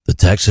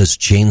Texas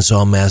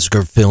Chainsaw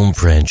Massacre film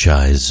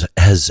franchise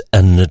has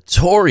a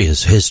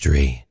notorious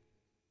history.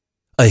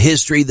 A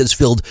history that's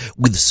filled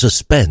with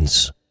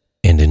suspense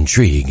and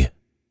intrigue.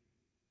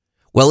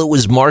 While it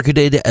was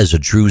marketed as a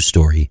true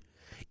story,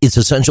 it's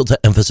essential to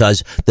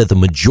emphasize that the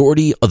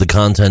majority of the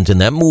content in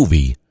that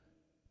movie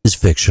is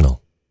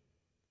fictional.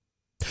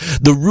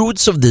 The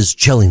roots of this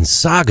chilling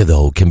saga,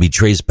 though, can be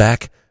traced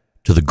back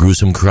to the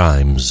gruesome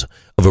crimes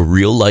of a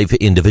real-life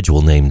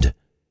individual named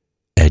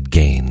Ed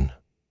Gein,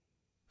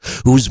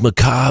 whose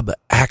macabre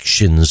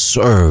actions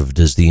served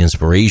as the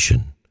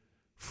inspiration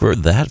for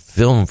that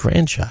film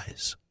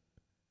franchise.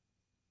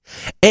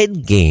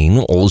 Ed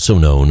Gein, also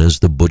known as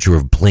the Butcher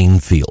of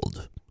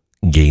Plainfield,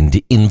 gained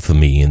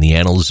infamy in the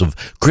annals of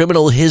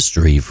criminal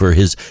history for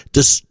his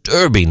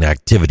disturbing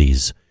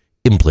activities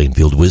in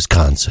Plainfield,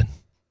 Wisconsin.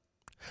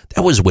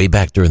 That was way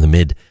back during the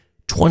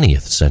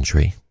mid-20th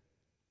century.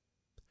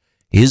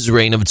 His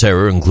reign of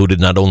terror included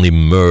not only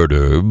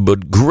murder,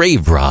 but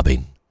grave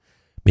robbing,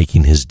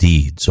 making his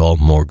deeds all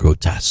more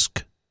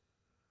grotesque.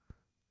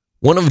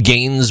 One of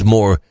Gein's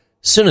more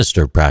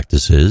sinister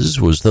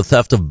practices was the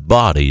theft of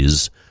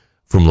bodies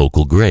from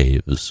local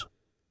graves.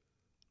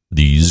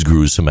 These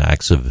gruesome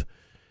acts of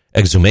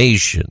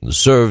exhumation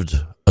served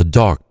a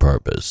dark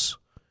purpose.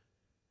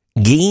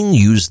 Gein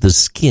used the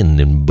skin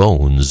and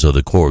bones of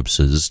the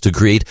corpses to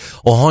create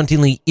a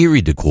hauntingly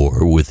eerie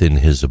decor within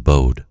his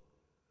abode.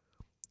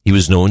 He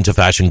was known to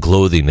fashion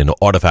clothing and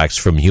artifacts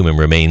from human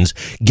remains,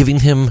 giving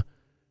him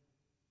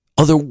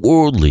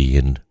otherworldly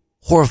and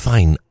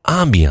horrifying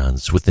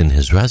ambiance within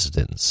his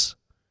residence.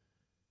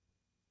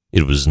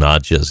 It was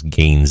not just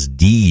Gein's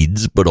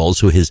deeds, but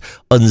also his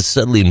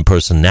unsettling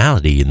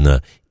personality and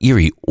the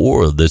eerie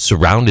aura that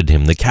surrounded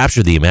him that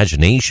captured the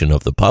imagination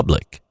of the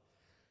public.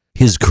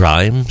 His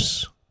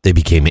crimes, they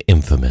became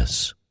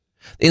infamous.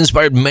 They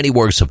inspired many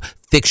works of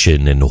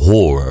fiction and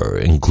horror,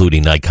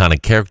 including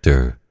iconic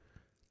character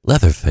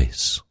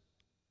Leatherface.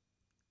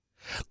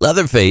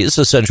 Leatherface,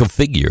 a central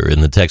figure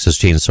in the Texas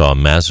Chainsaw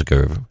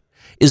Massacre,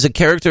 is a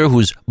character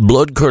whose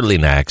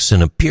blood-curdling acts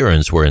and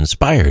appearance were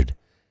inspired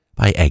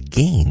by Ed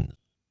Gein.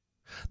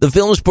 The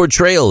film's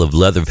portrayal of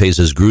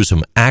Leatherface's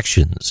gruesome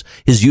actions,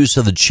 his use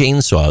of the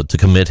chainsaw to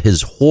commit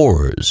his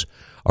horrors,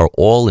 are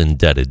all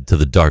indebted to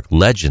the dark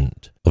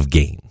legend of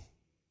Gein.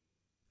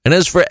 And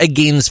as for Ed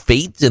Gein's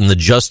fate in the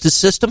justice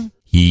system,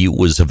 he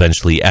was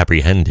eventually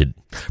apprehended,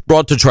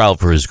 brought to trial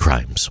for his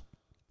crimes.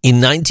 In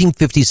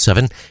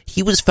 1957,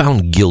 he was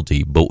found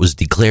guilty but was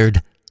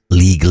declared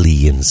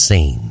legally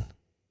insane.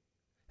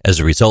 As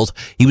a result,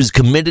 he was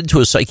committed to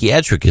a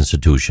psychiatric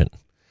institution.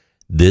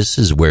 This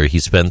is where he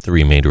spent the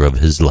remainder of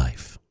his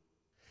life.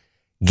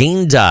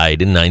 Gein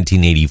died in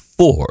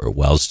 1984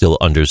 while still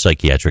under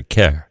psychiatric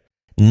care,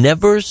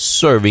 never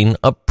serving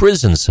a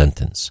prison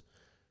sentence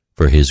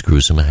for his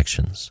gruesome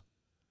actions.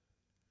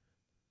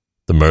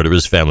 The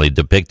murderous family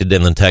depicted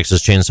in the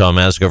Texas Chainsaw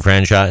Massacre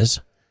franchise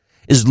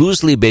is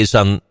loosely based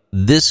on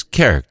this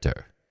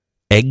character,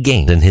 Ed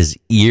Gein, and his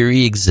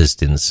eerie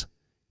existence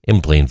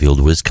in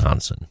Plainfield,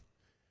 Wisconsin.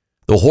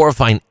 The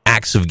horrifying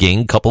acts of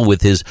Gein, coupled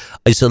with his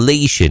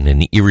isolation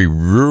and eerie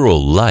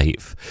rural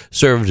life,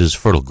 served as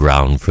fertile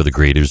ground for the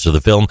creators of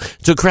the film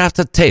to craft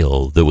a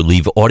tale that would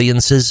leave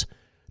audiences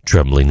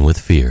trembling with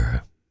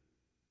fear.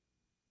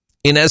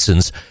 In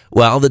essence,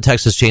 while the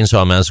Texas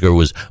Chainsaw Massacre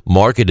was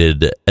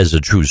marketed as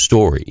a true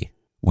story,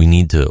 we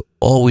need to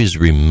always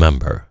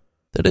remember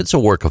that it's a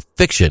work of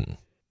fiction,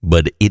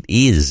 but it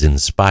is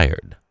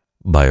inspired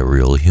by a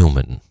real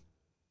human.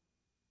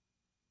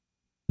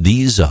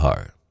 These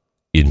are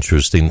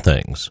Interesting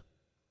Things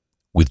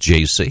with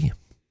JC.